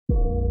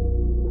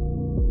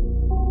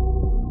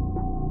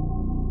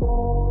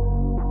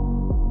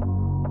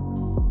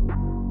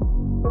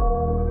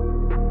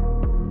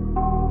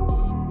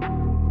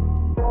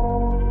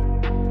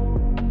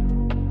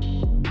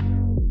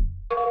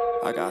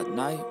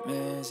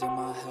nightmares in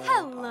my head.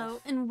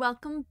 Hello and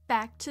welcome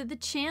back to the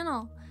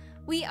channel.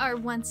 We are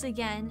once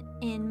again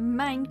in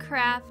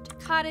Minecraft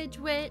Cottage,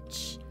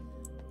 which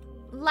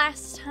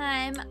last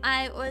time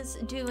I was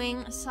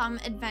doing some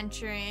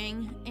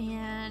adventuring,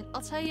 and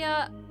I'll tell you,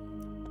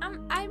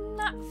 I'm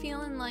not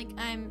feeling like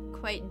I'm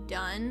quite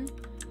done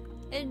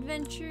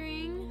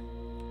adventuring,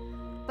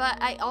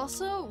 but I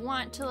also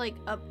want to like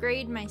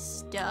upgrade my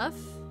stuff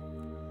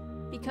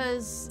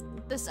because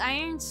this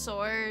iron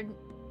sword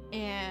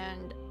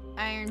and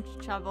iron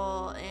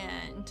shovel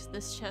and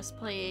this chest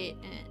plate,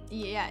 and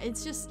yeah,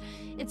 it's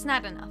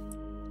not enough.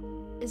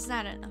 It's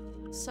not enough.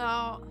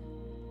 So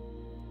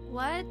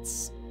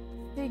let's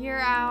figure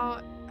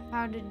out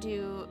how to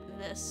do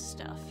this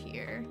stuff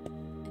here.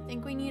 I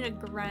think we need a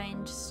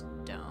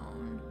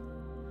grindstone.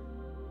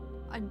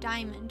 A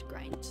diamond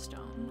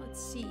grindstone.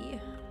 Let's see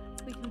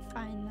if we can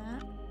find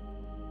that.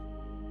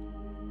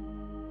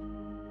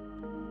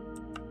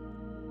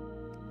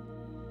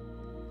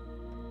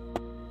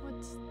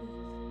 What's this?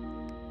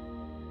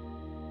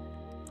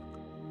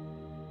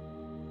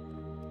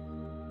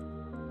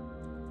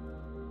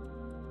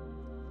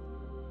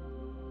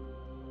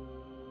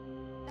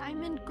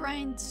 Diamond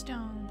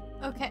grindstone.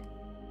 Okay,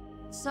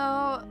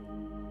 so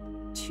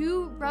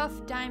 2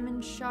 rough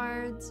diamond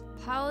shards,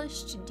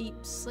 polished deep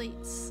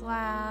slate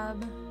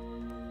slab,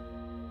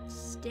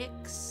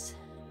 sticks,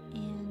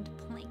 and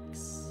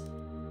planks.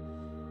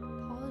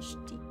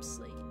 Polished deep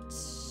slate.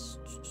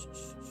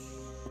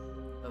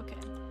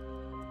 Okay,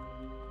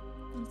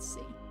 let's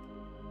see.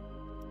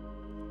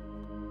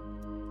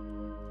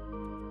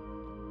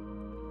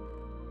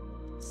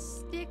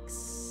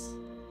 Sticks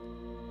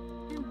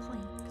and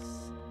planks.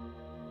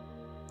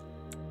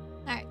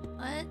 Alright,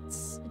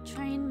 let's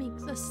try and make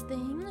this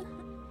thing.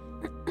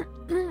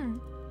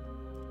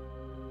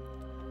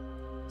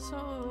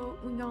 So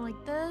we go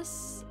like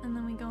this, and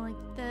then we go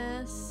like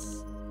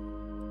this,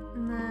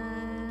 and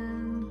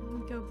then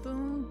we go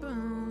boom,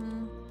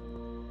 boom,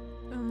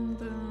 boom,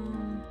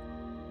 boom,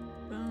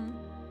 boom,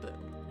 boom.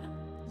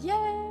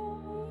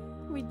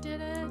 Yay! We did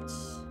it!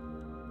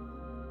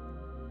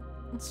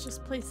 Let's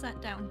just place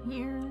that down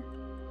here.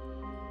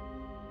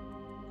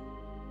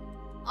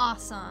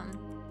 Awesome.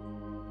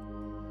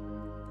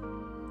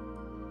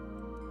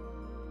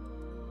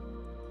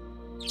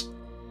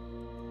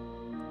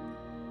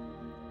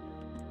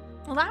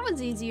 Well, that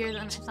was easier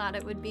than I thought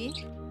it would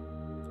be.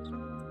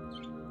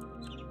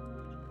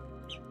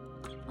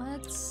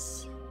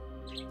 Let's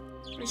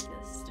break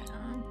this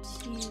down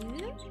to...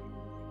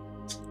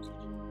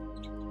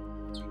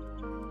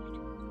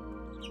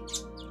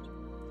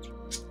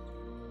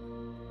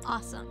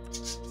 Awesome.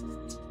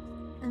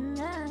 And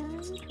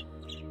then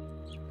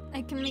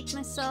I can make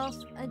myself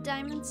a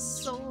diamond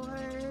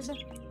sword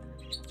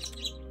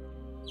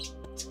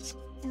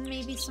and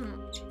maybe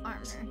some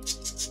armor.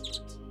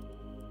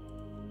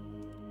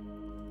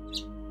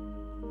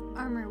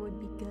 Armor would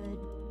be good.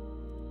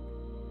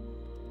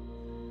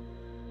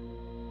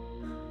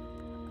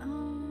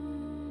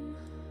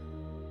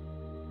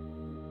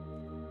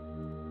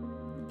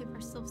 Give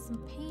ourselves some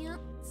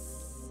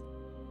pants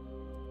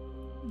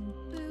and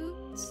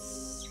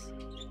boots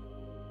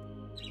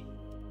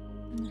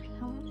and a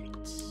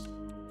helmet.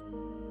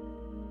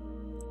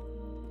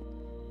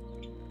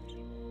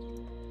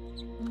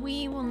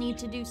 We will need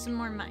to do some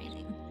more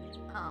mining.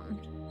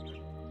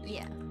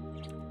 Yeah.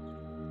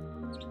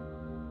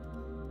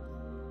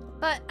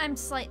 But I'm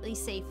slightly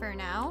safer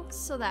now,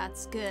 so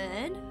that's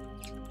good.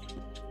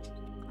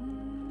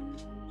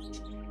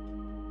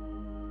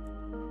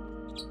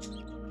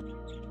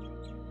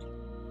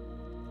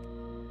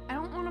 I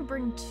don't want to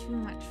bring too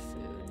much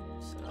food,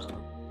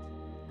 so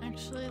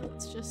actually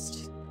let's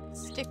just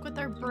stick with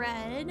our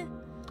bread.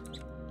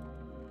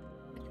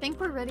 I think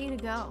we're ready to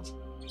go.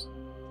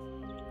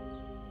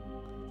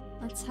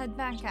 Let's head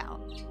back out.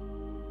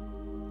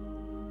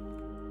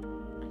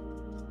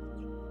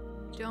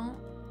 I don't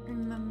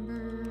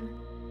remember.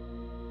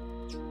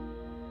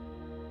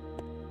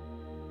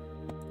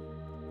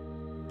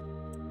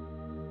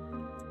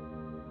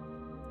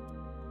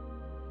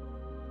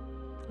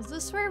 Was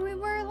this where we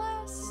were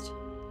last?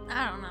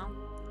 I don't know.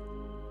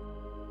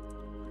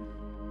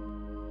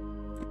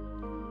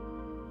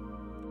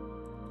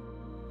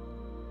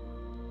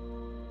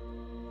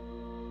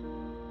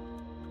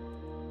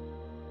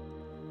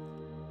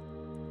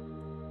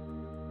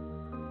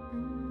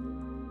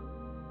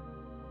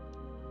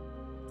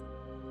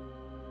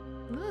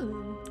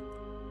 Ooh.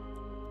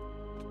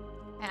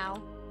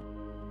 Ow.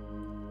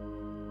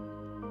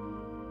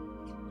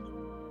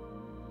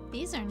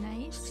 These are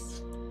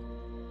nice.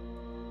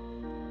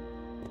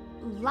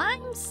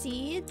 Lime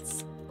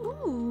seeds?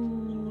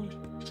 Ooh.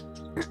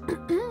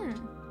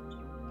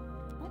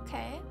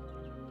 Okay.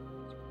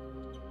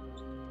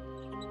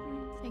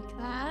 Take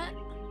that.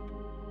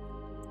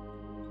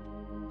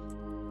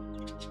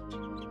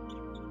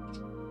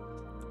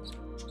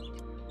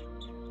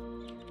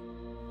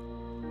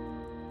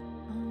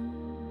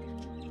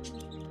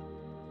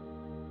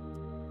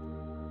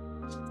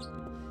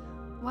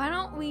 Why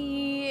don't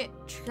we I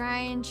try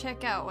and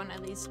check out one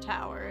of these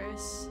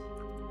towers?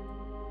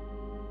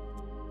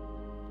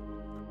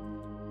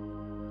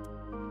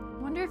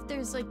 I wonder if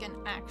there's like an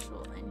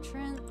actual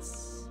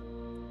entrance.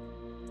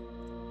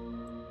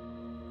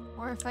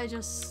 Or if I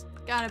just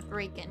gotta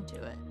break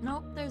into it.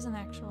 Nope, there's an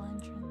actual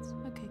entrance.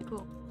 Okay,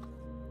 cool.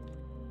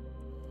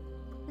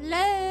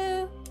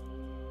 Hello?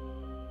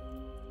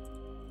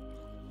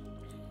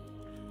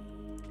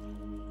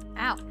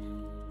 Ow.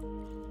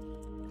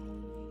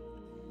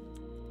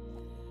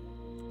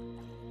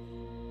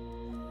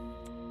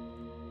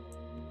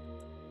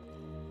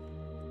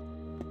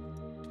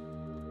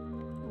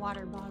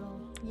 Water bottle.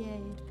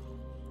 Yay.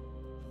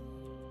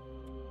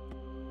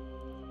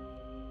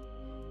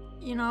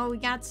 You know, we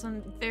got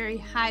some very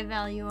high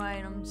value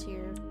items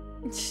here.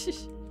 It's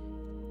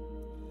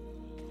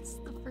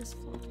the first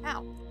floor.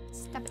 Ow.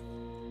 Stop it.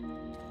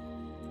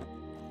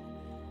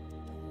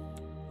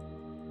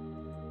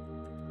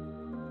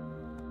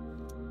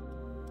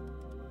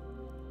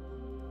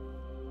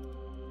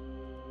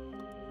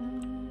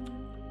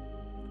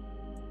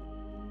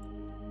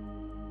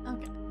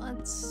 Okay,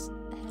 let's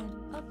head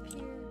up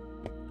here.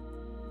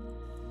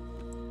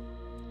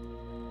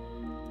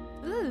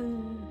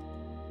 Ooh.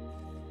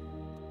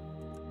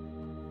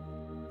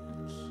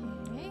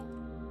 Okay.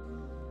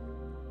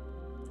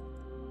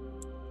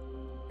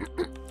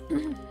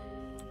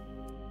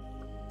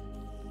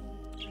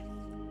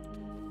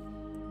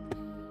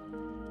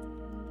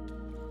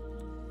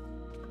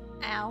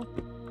 Ow.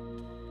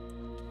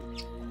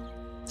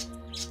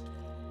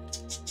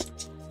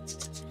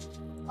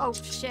 Oh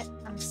shit,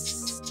 I'm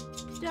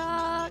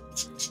stuck.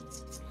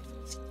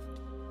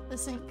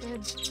 This ain't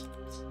good.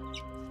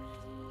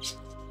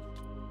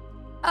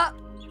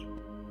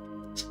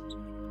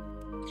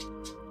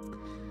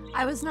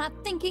 I was not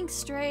thinking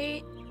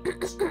straight.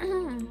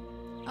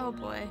 Oh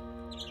boy.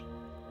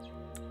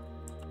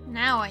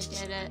 Now I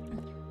did it.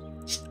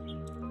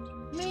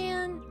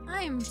 Man,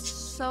 I am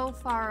so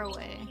far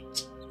away.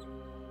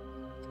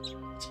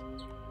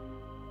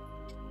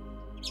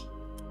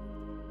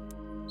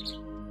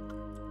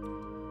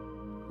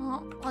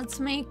 Well,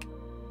 let's make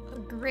a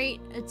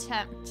great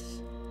attempt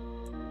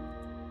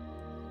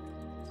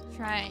to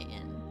try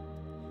and...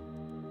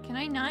 Can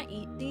I not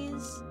eat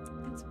these?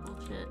 That's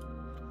bullshit.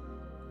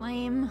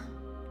 Lame.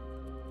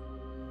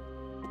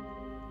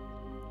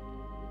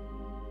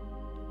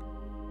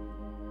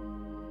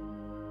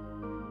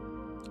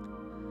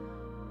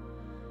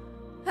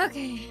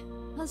 Okay,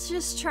 let's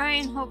just try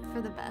and hope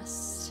for the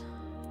best.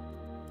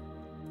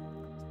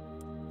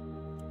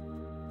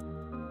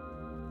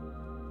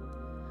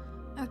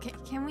 Okay,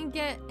 can we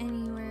get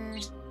anywhere?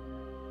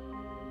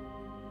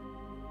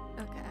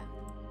 Okay.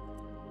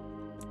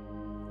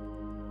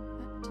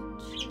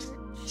 Back to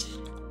church.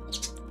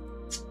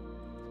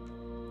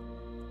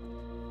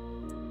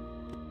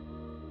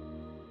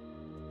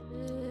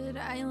 Did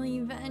I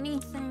leave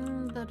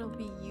anything that'll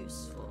be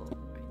useful?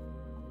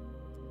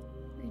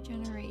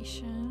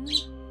 Regeneration.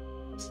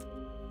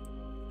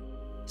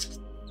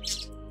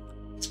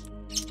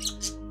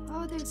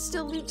 Oh, there's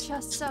still loot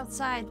chests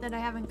outside that I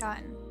haven't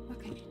gotten.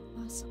 Okay,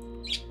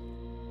 awesome.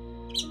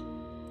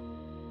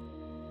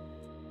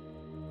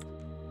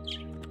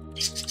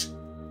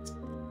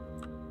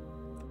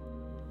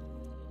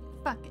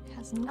 Fuck, it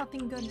has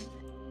nothing good in it.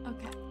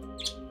 Okay.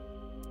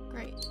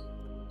 Great.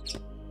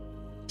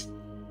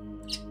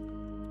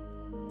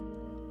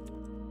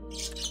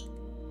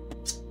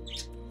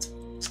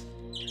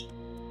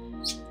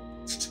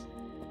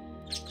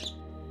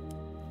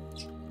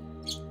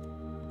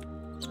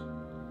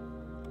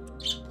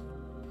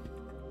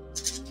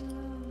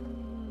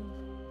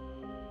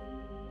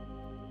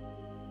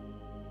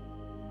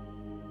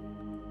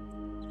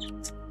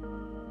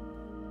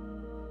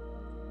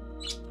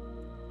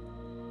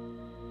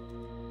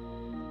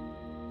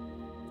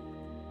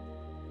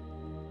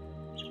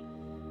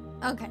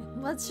 Okay,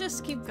 let's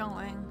just keep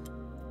going.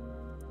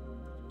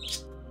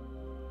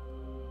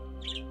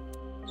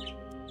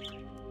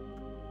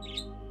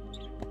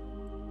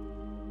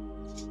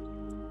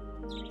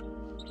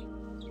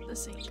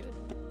 This ain't good.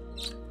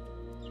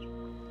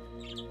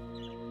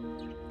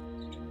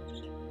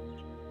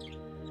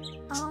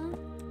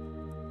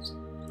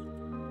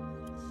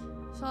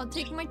 So I'll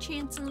take my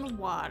chance in the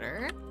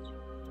water.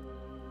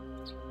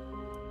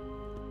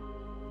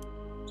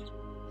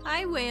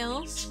 Hi,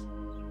 whales.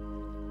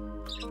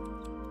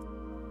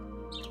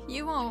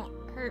 You won't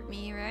hurt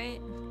me,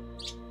 right?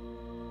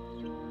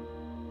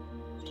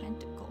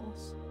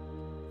 Tentacles.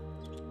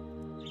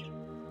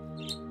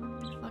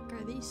 What the fuck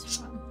are these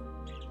from?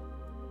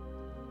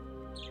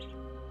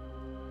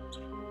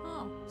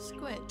 Oh,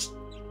 squid.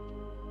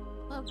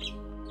 Lovely.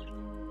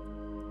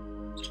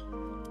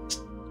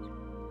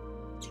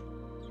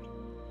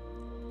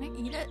 Can I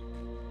eat it?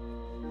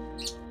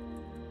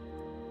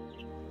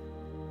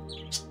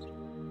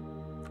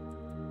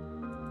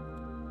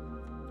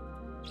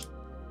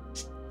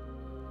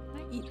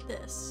 Eat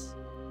this.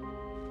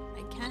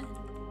 I can.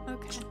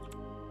 Okay.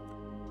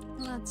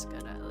 Well, that's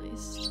good at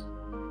least.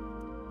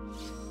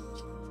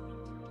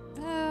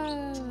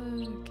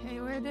 Okay,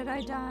 where did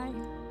I die?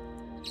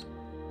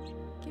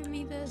 Give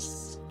me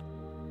this.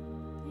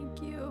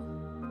 Thank you.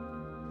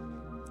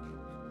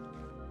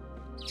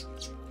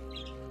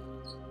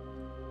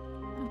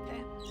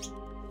 Okay.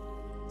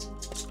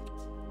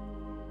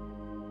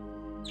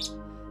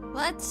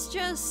 Let's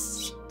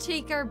just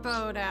take our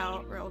boat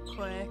out real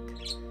quick.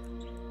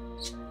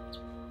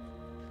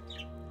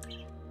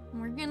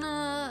 We're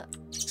gonna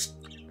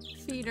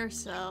feed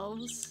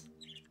ourselves.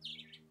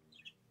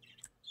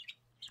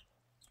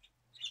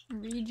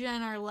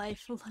 Regen our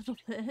life a little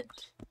bit.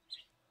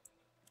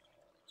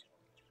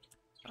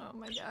 Oh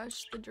my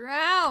gosh, the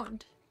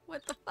drowned!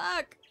 What the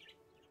fuck?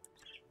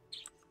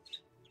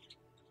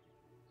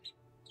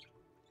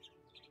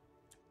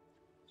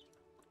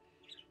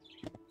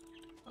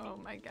 Oh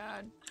my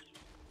god.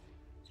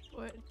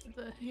 What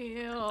the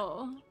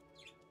hell?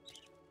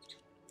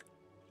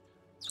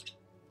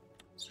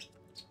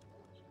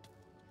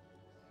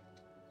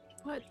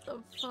 What the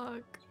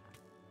fuck?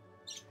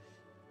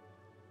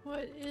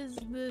 What is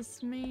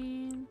this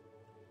mean?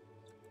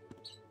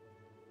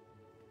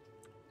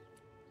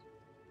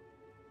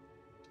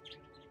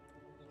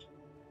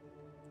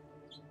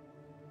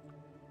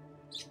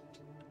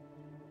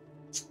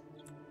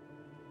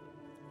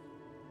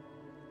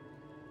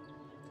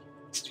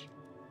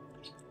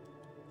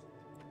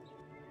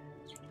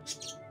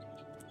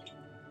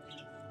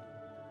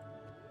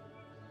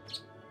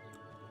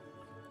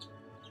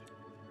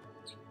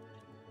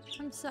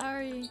 I'm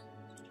sorry.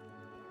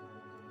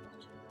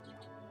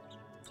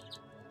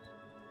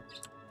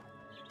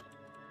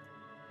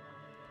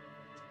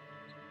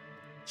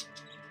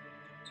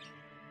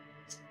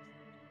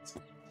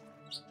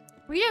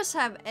 We just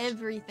have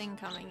everything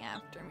coming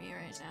after me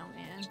right now,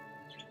 man.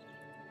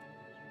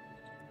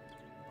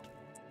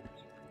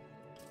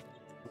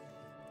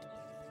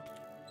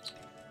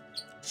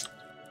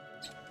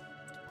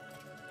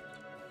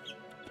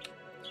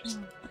 Oh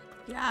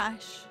my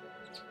gosh.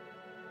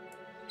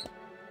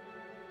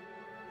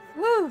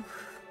 Whew.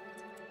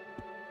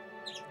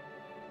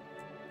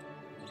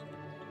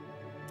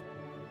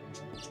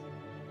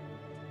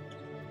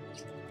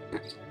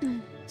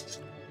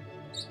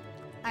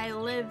 I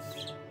live.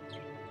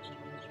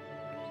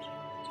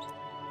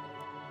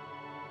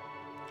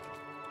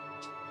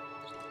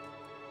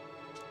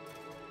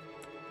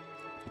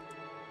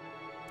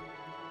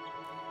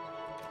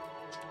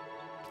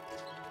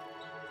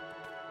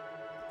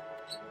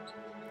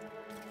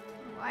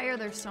 Why are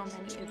there so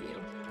many of you?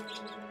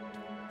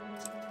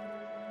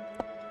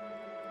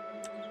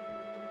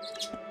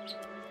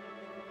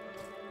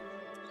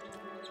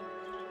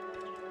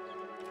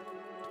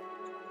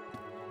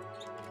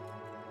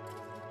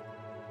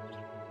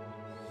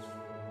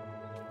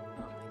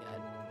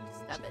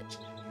 Stop it.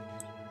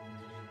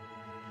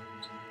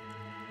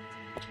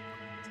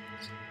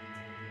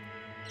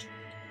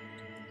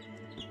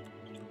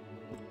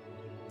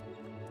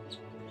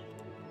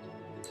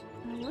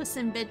 Now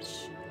listen,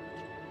 bitch.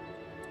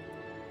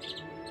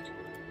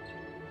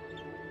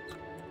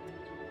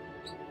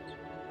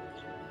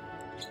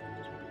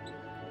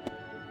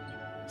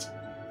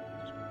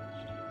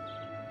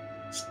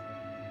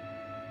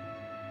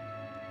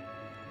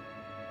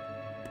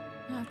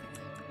 Okay.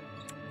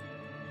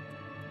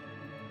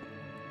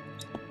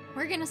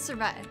 We're gonna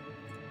survive.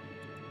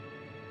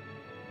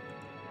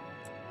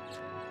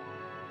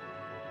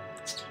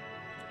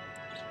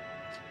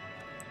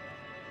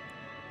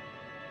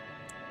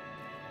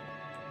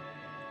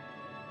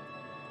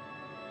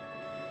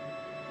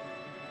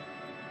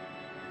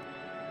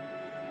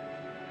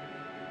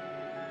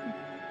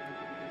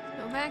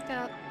 Go back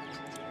up.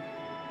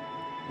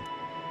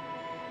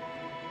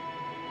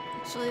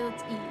 Actually,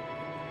 let's eat.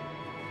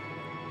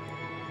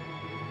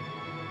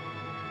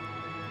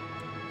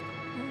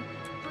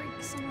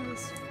 Break some of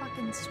this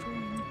fucking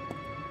string.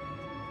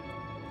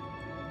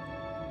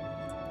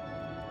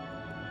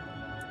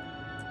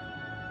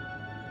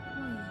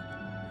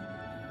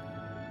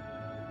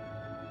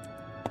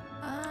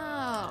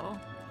 Oh,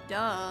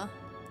 duh.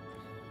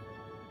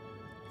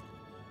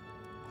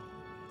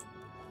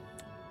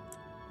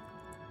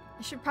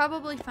 I should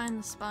probably find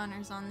the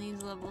spawners on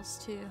these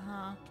levels too,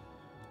 huh?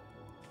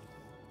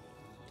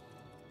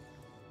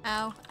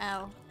 Ow,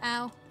 ow,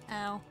 ow,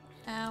 ow,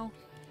 ow,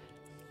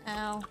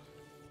 ow.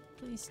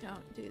 Please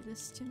don't do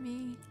this to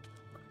me.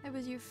 I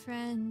was your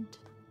friend.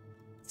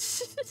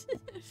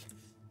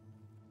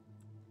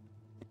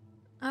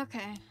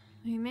 Okay,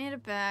 we made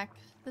it back.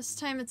 This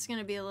time it's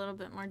gonna be a little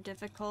bit more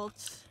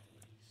difficult.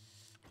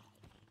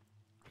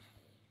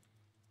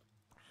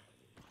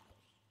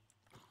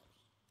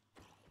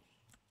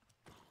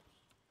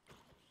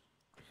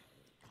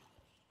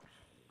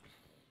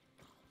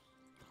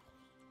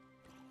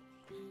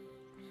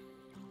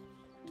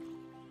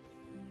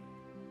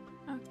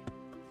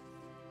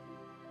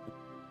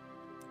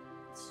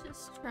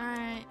 Let's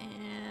try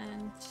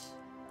and...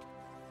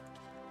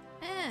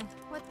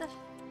 what the... Okay.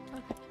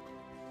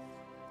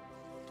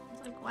 I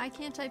was like, why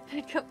can't I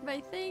pick up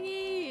my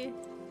thingy?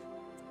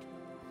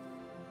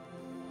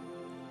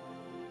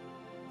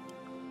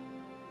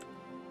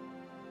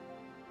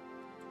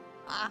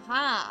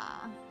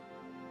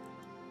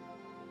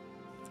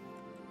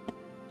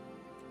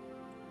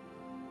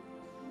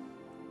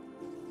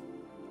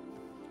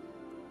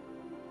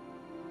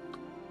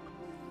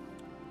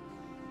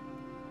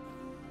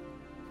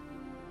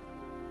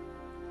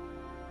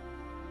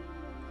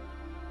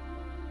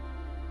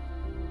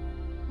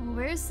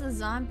 Where's the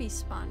zombie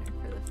spawner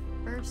for the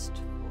first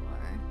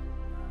floor?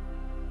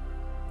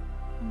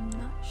 I'm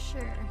not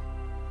sure.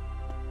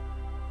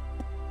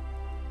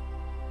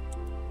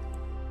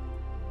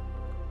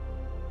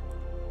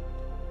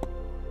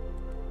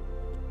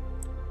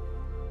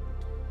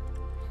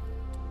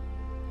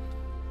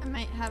 I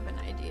might have an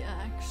idea,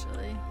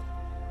 actually.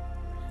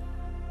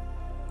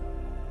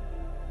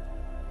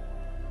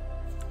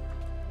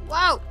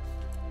 Whoa!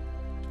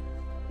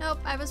 Nope,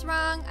 I was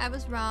wrong. I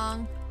was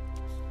wrong.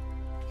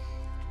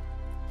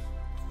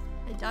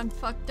 I done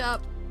fucked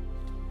up.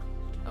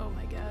 Oh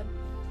my god.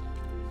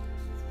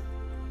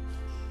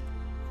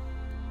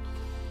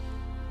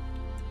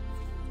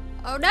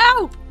 Oh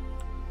no!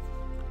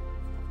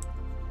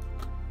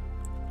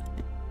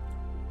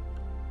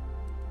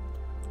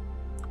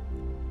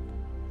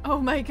 Oh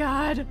my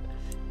god.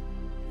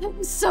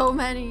 So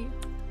many.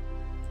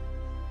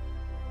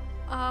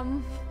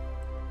 Oh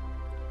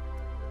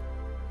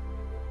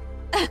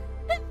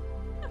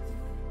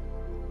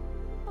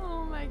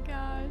my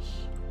gosh.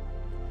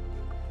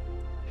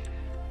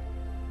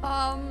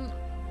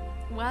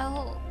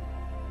 Well,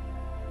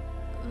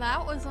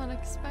 that was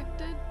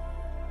unexpected.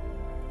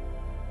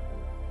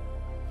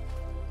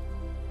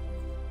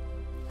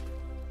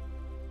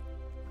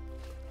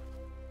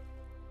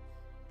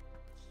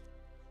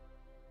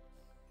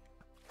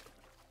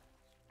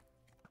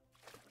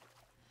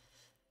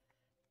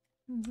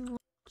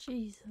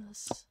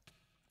 Jesus.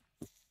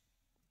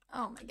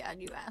 Oh my god,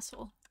 you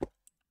asshole.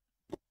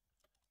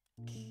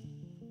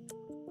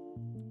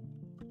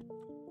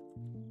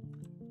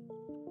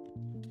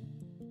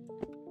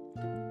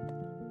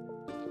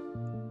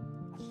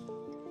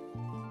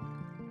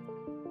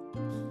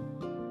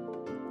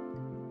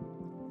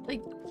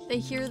 Like, they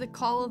hear the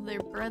call of their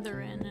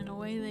brethren and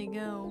away they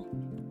go.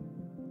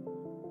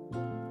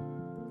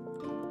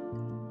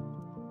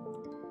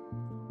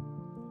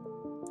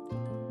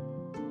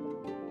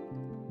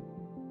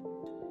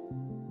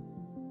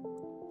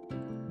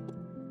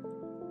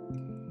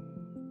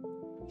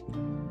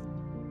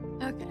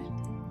 Okay.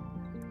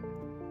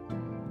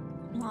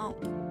 Well.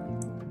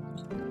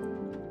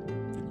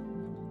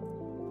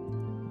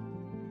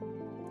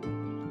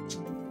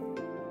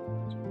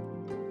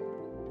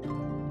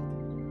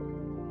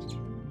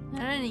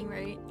 At any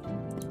rate.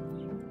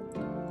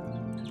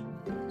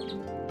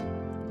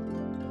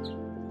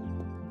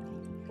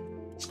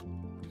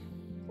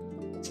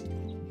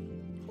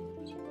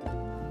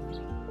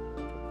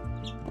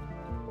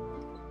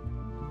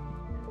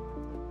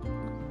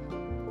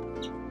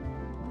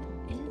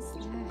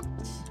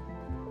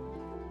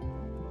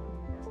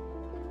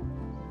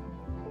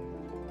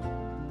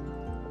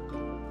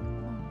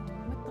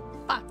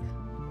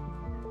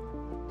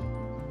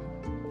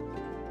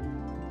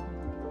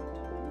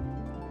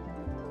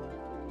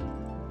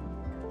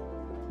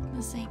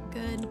 This ain't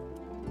good.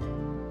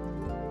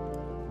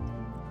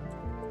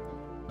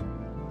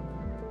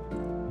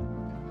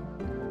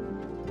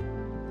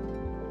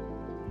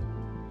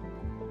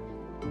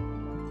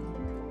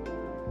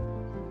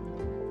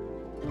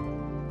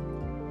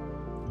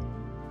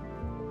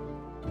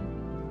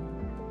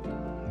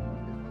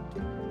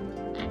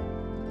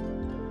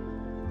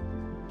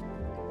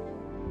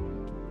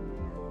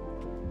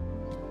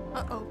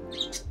 Uh-oh.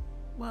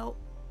 Well.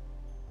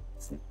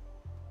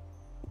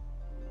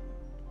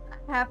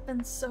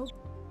 Happened so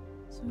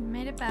we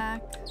made it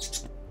back.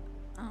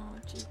 Oh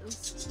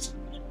Jesus.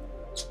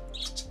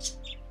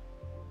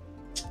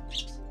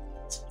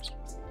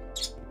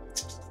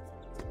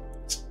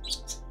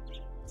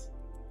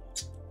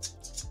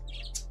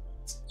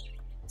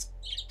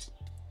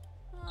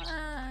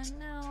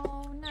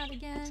 No, not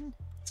again.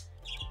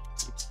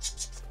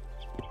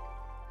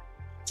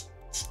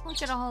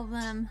 Look at all of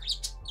them.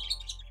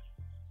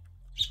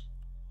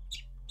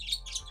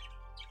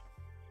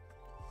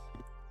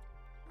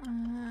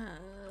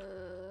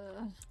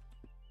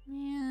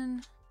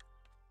 Man.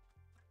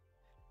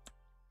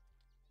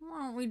 Why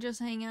don't we just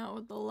hang out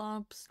with the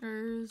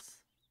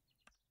lobsters?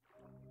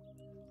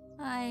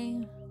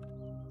 Hi.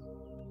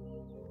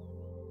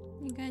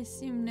 You guys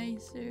seem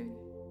nicer.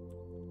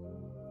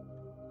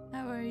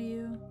 How are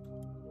you?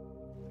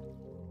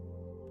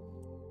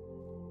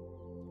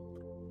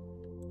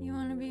 You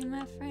wanna be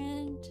my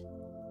friend?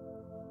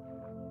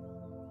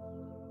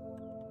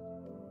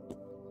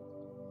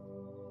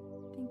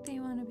 I think they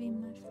wanna be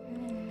my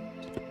friend.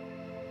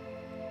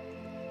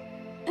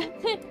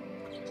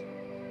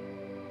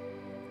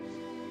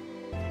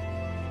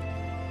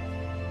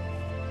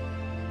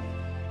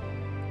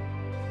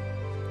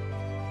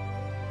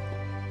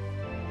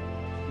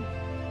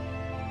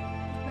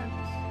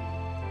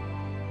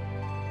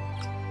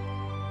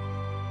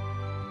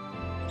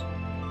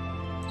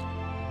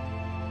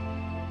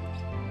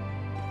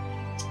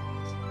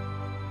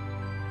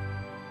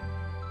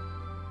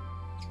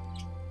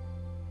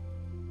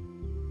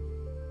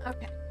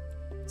 Okay,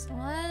 so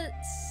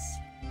let's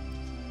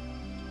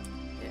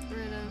get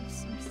rid of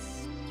some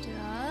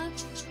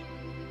stuff.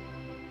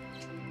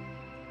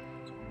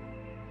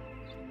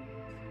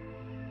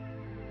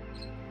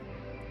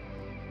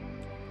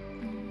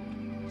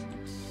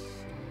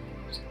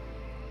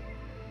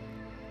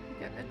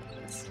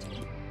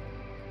 CST.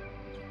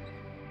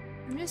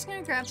 I'm just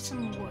gonna grab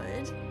some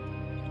wood.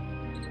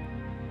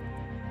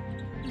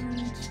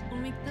 And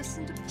we'll make this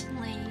into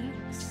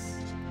planks.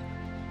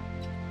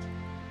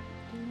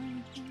 Do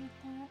anything with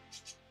that?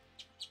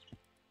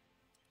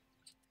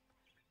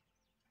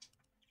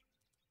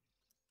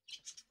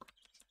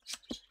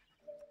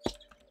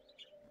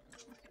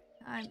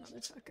 Hi,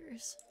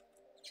 motherfuckers.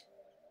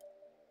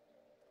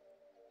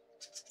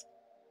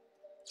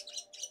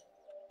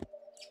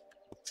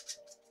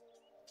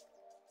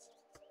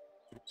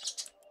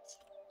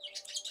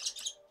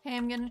 Okay,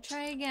 I'm gonna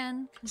try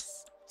again,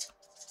 because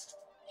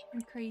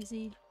I'm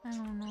crazy. I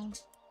don't know.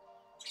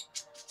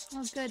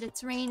 Oh good,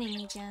 it's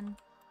raining again.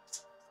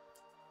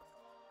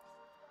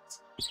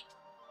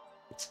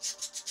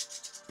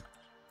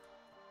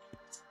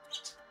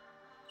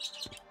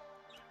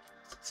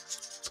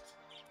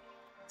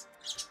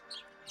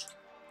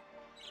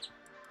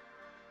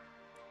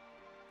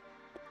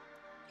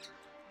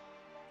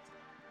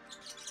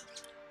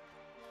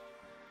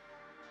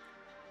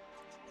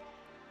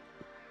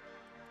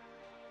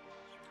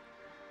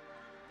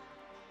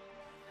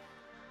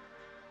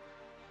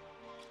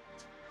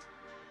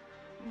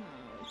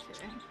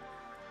 Okay.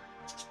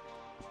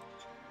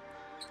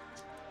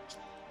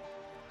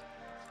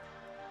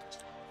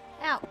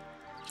 Ow.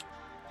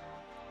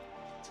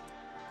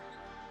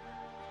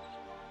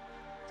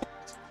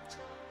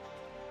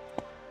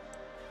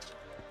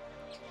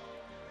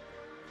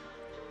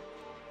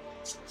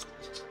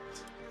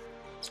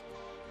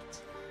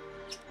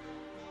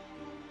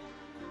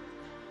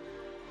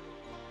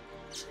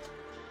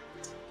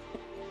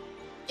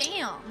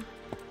 Damn.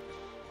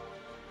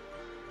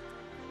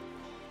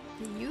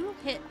 You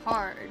hit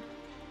hard.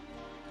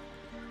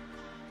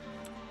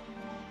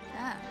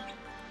 Yeah.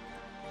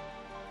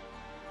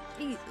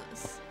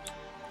 Jesus.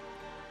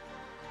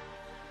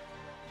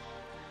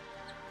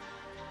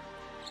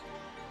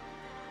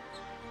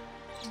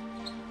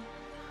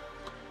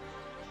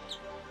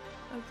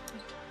 Okay.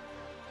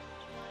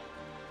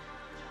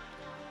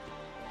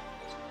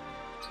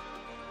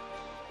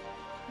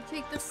 I'll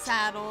take the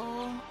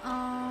saddle.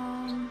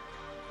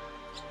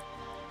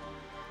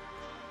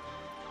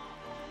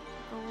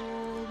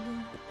 Gold.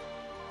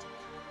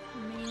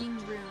 Remaining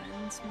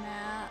ruins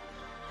map.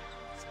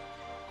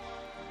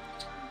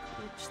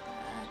 Ditch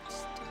that.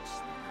 Ditch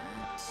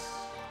that.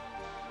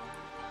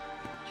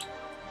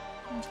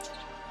 Okay.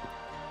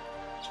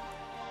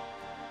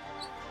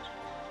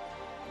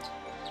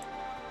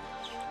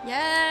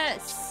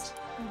 Yes!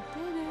 I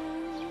did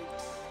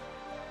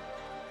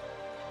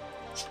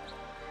it!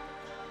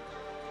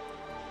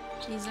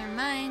 These are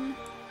mine.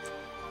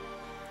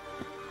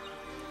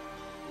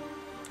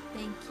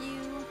 Thank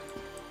you.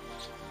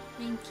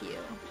 Thank you.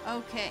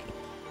 Okay.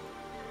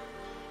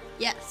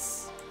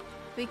 Yes!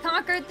 We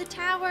conquered the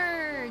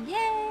tower!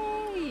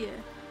 Yay!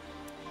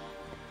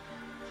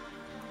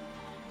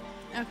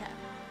 Okay.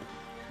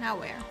 Now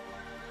where?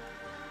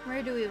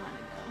 Where do we want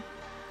to go?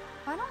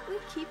 Why don't we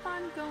keep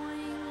on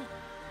going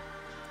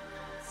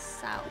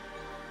south?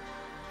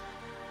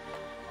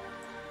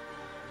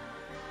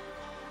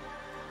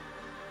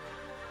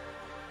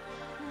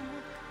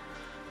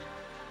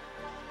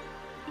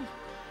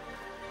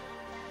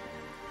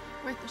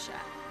 Worth a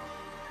shot.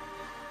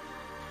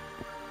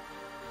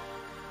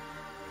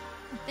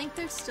 I think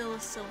there's still a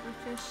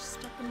silverfish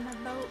stuck in my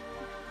boat.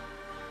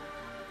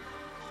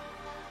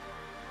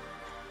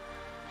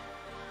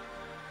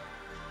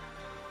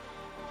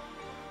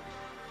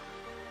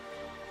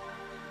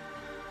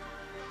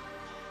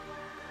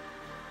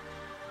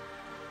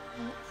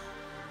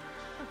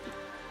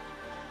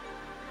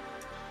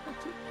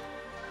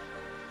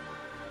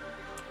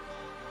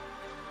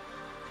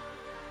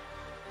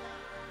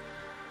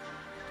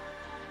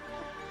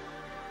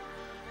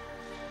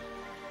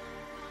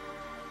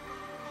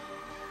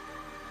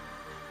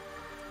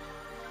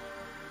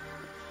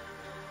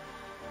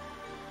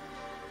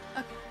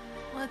 Okay,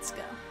 let's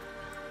go.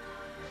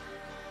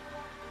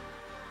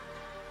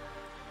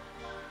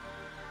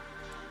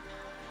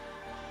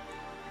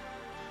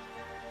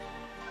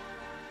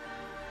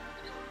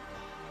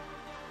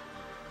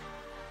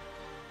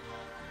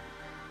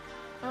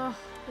 Oh,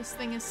 this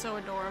thing is so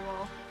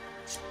adorable.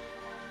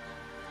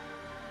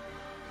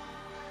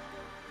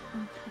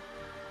 Okay.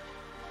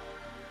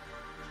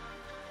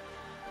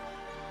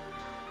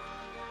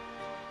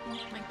 Oh,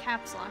 my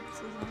caps lock is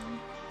on.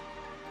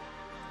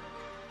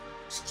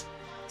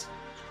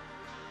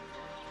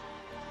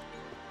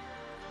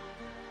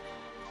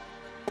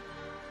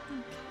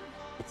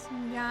 Okay, so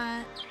we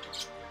got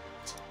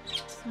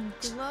some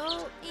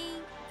glow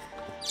ink,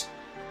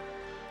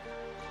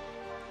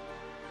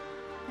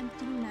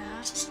 empty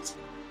map,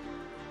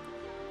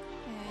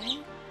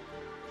 okay,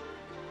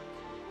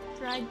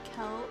 dried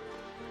kelp,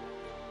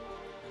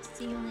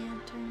 sea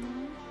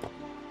lantern,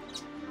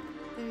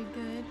 very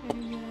good,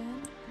 very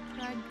good,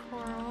 dried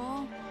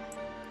coral,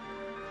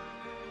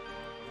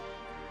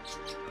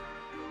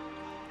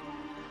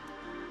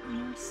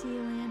 more sea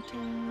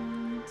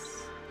lanterns.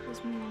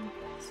 Those moving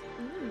parts.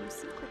 Ooh,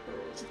 sea purple.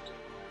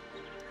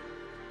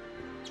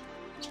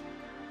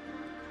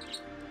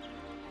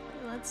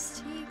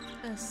 let's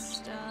take this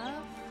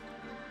stuff.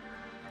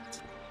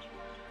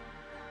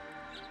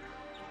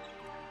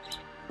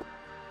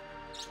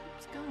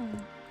 Let's go.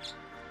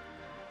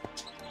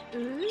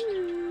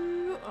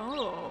 Ooh,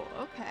 oh,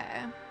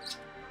 okay.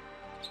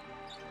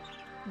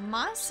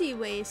 Mossy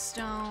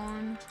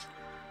waystone.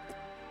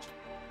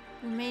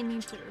 We may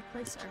need to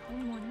replace our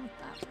home one with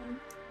that one.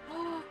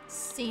 Oh,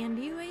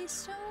 sandy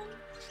waystone?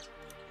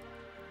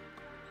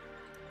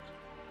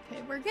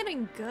 Okay, we're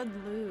getting good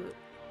loot.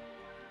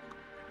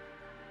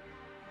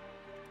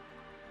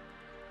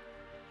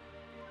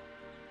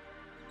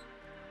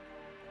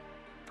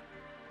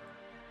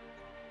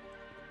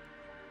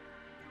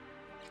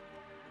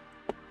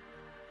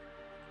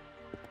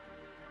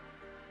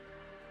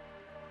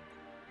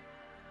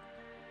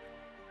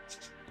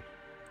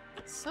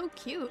 So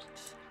cute.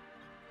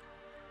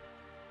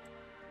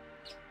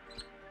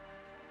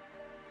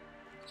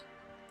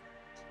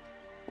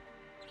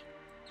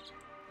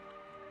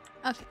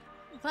 Okay,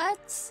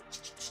 let's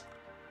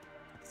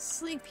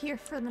sleep here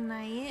for the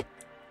night.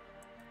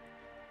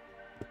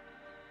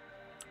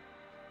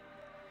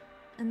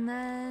 And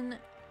then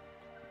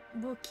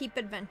we'll keep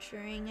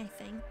adventuring, I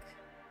think.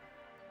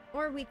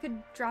 Or we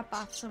could drop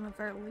off some of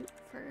our loot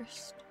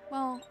first.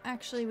 Well,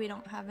 actually we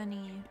don't have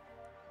any...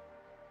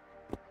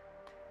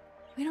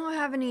 We don't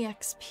have any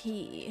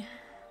XP.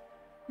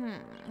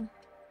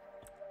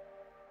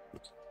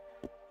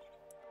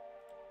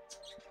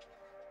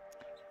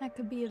 That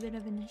could be a bit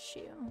of an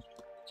issue.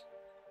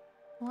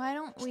 Why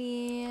don't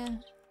we...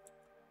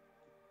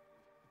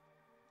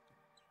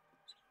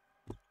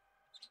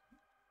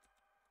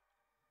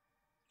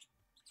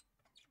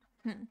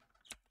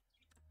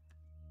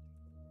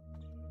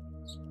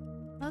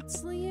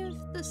 Let's leave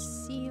the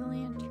sea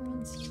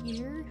lanterns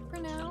here for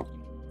now.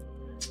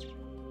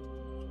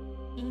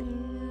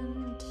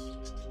 And...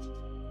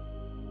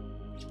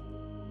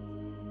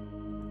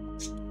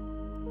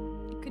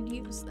 I could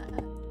use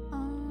that.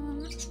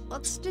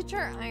 Let's stitch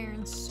our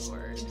iron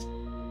sword.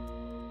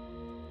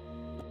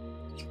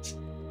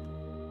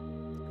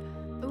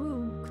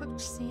 Ooh, cooked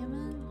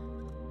salmon.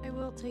 I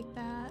will take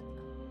that.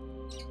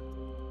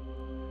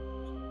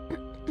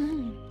 I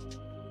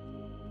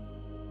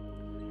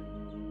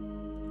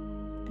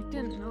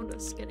didn't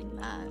notice getting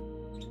that.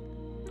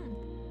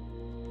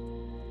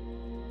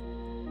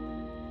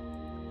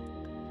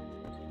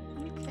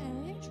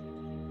 Okay.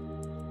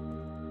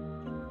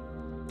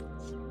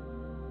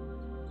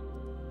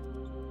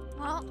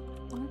 Well,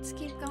 let's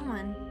keep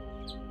going.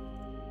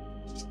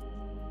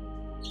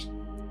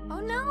 Oh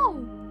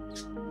no!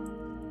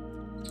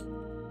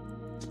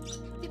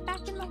 Get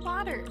back in the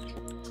water.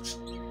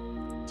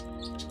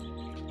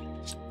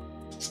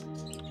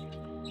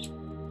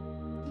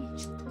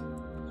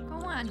 Go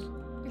on.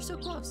 You're so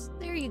close.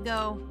 There you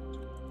go.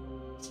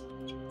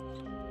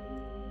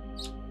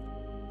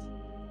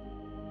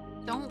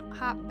 Don't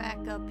hop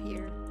back up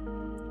here.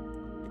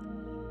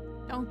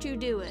 Don't you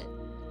do it.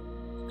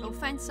 Go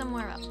find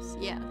somewhere else.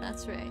 Yeah,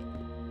 that's right.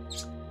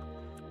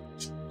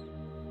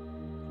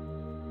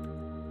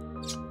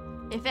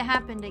 If it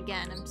happened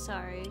again, I'm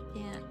sorry. I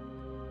can't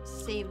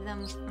save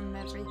them from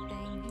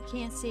everything. I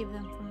can't save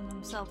them from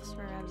themselves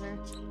forever.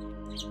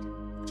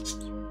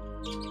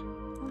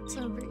 What's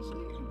over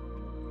here?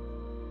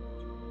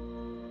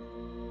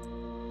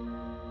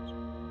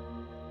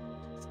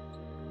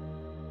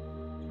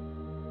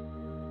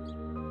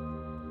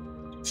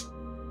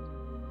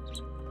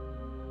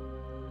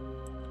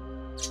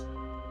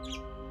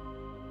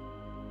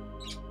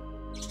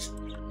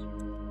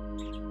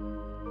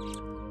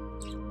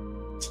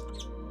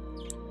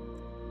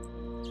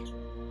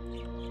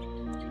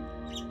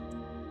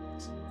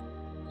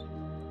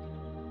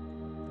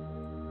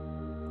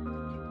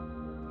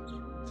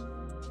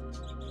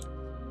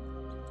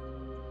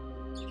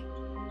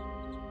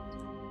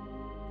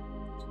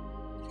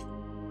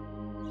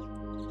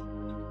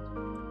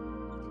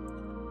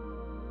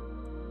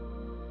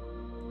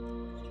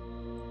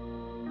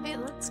 Okay,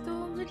 let's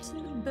go over to the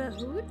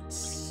boat.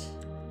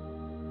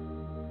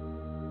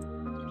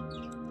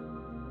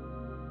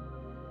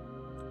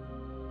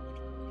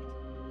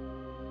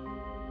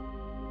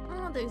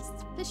 Oh, there's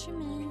the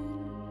fisherman.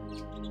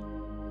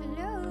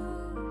 Hello.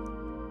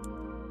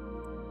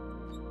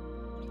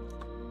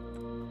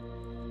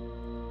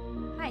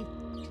 Hi.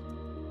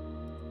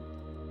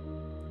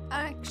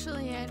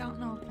 Actually, I don't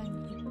know if I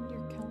need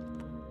your help.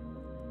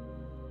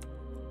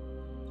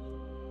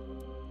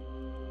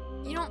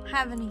 You don't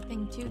have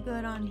anything too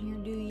good on here,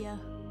 do ya?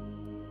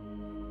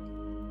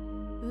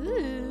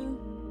 Ooh.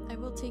 I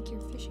will take your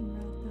fishing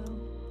rod, though.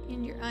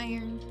 And your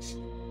iron.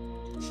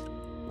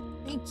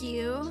 Thank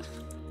you.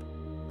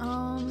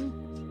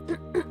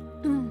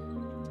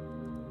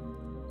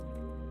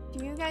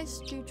 Do you guys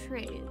do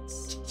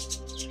trades?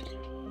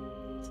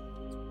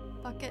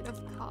 Bucket of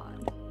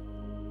cod.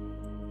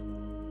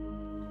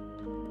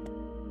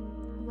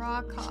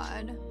 Raw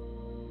cod.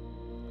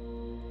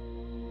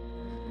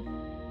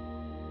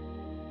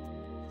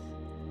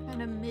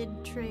 Kind of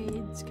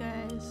mid-trades,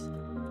 guys.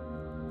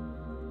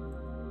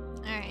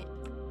 Alright.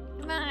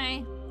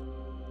 Goodbye.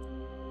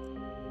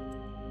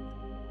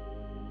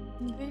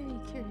 I'm very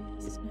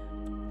curious now.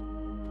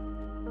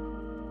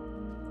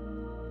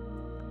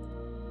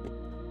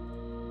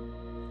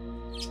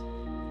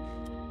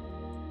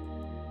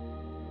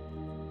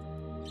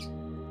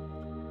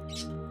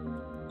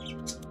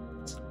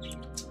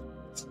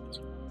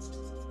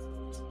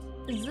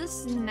 Is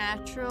this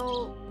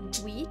natural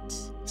wheat?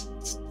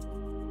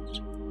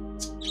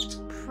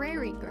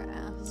 Prairie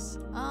grass.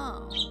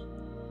 Oh.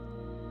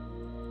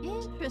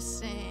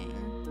 Interesting.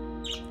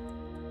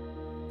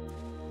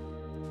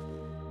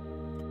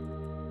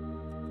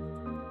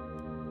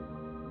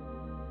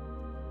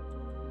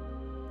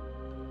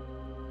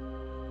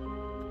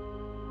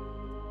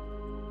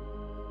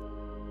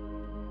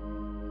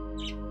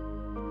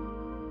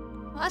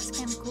 Well, that's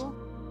kind of cool.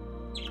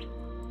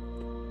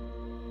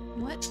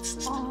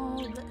 What's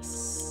all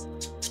this?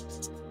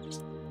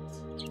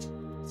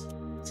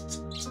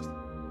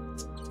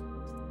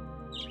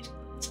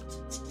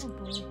 Oh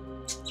boy.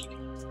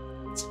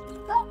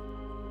 Ah.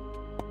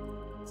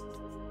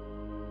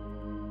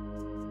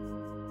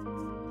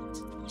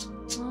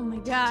 Oh my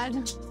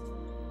god.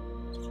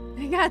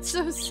 I got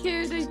so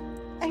scared I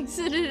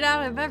exited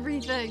out of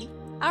everything.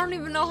 I don't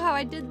even know how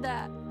I did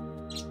that.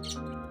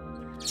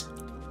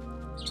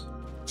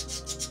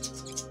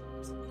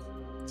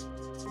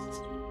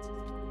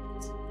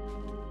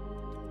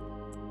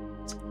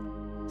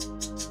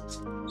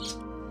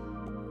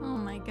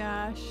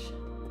 Gosh.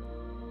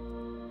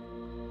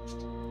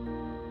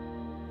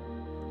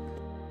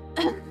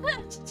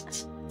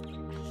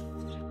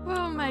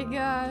 Oh my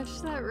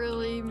gosh, that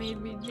really made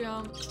me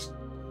jump.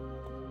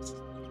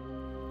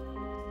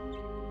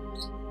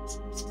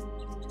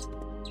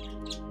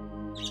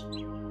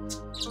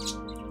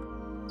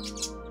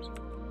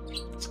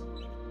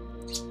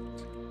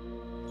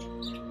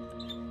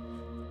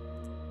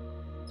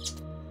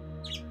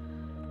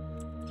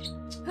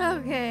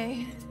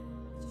 Okay.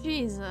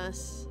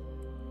 Jesus.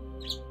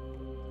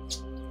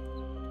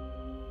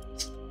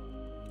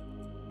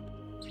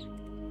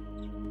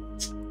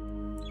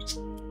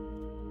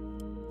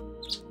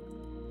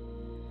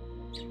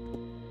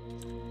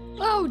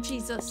 Oh,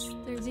 Jesus.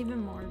 There's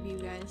even more of you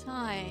guys.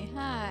 Hi.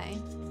 Hi.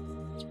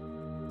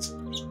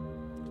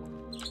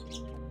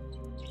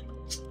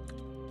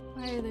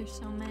 Why are there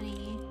so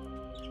many?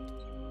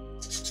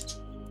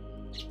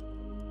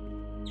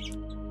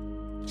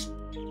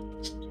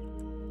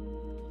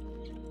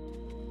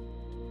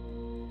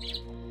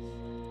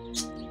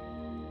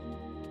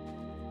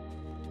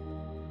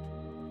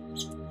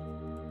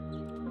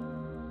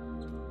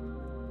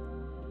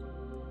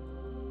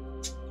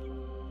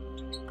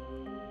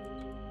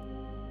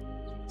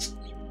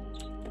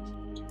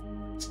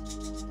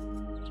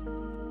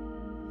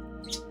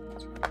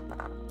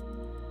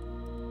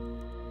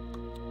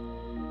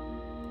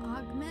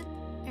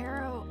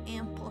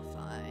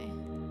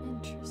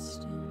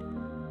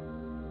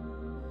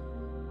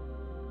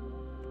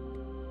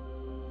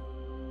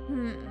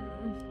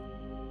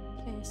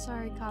 Okay,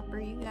 sorry, Copper,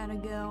 you gotta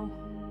go.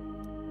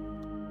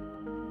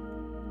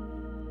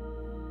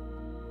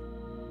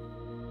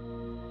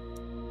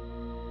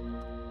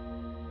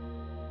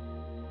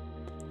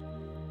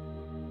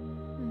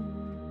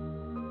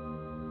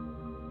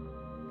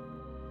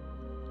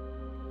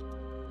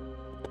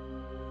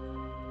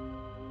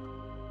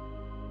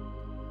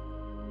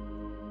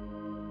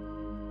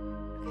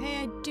 Okay,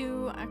 I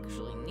do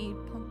actually need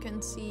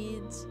pumpkin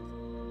seeds.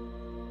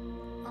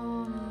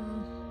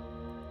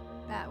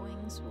 Bat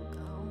wings will go.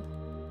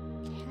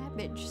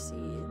 Cabbage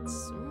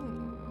seeds.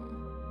 Ooh.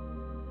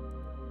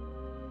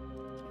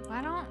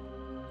 Why don't...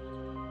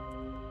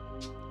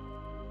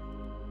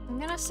 I'm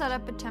gonna set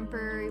up a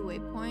temporary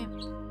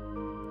waypoint.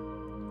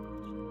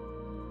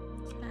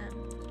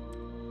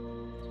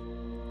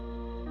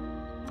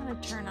 I'm gonna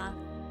turn off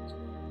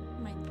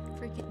my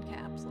freaking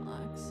caps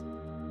locks.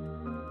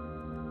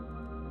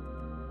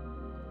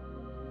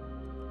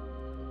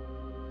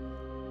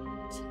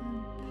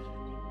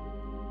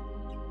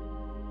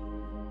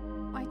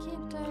 Why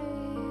can't I...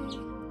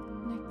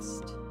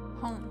 Next.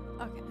 Home.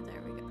 Okay,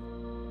 there we go.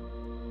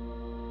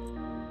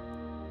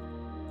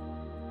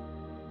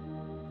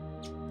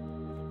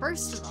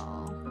 First of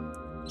all,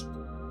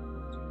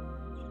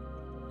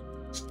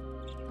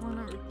 I want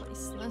to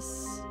replace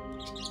this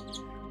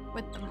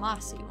with the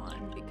mossy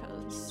one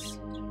because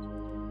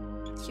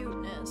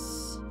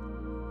cuteness.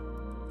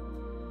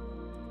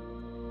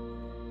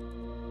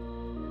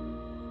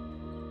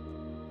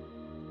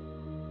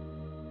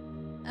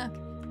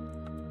 Okay.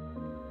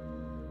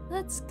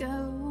 Let's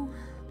go.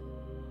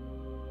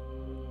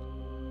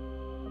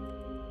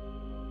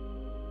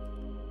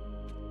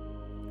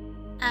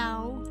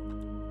 Ow.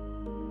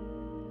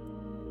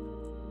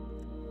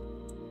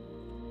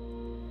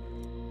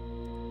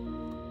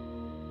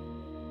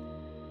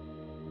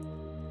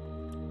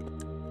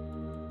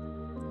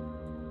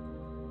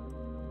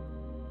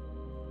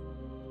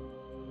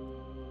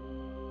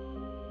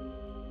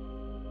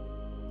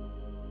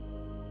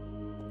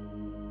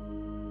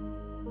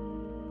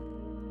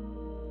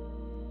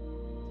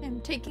 I'm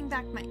taking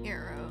back my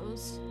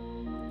arrows.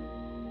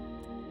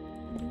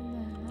 Do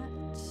that.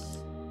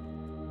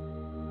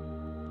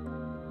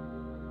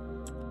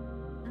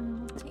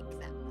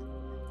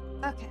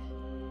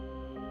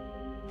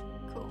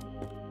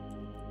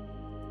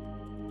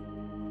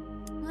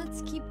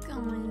 keep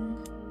going.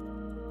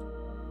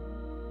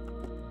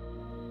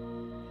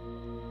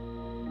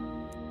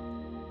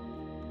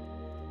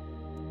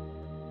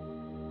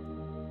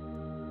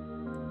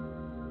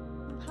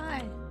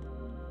 Hi.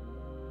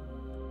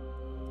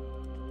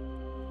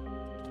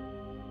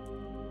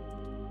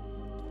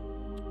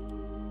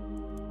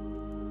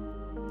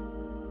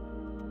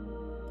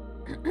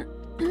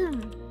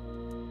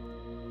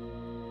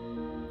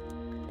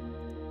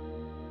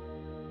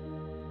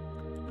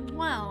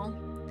 Well,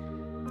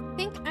 I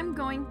think I'm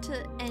going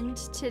to end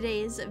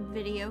today's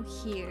video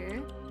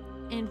here,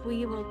 and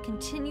we will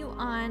continue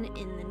on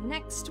in the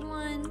next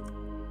one.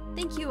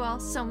 Thank you all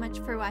so much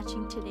for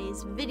watching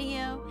today's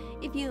video.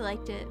 If you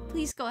liked it,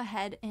 please go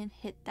ahead and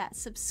hit that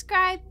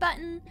subscribe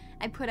button.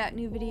 I put out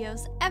new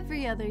videos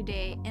every other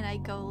day, and I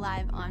go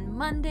live on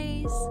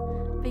Mondays.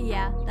 But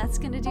yeah, that's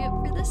gonna do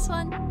it for this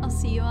one. I'll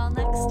see you all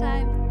next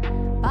time.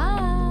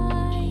 Bye!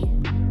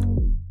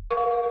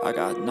 I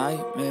got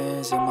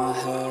nightmares in my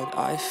head,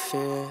 I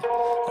fear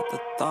that the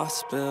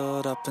thoughts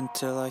build up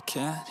until I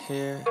can't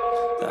hear,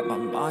 that my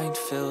mind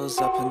fills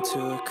up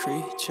into a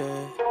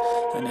creature,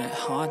 and it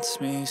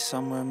haunts me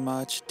somewhere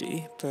much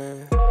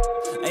deeper.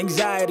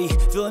 Anxiety,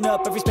 filling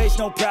up every space,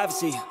 no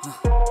privacy.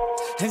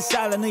 And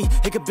silently,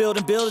 it could build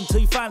and build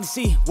until you finally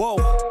see, whoa,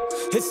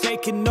 it's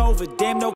taking over, damn no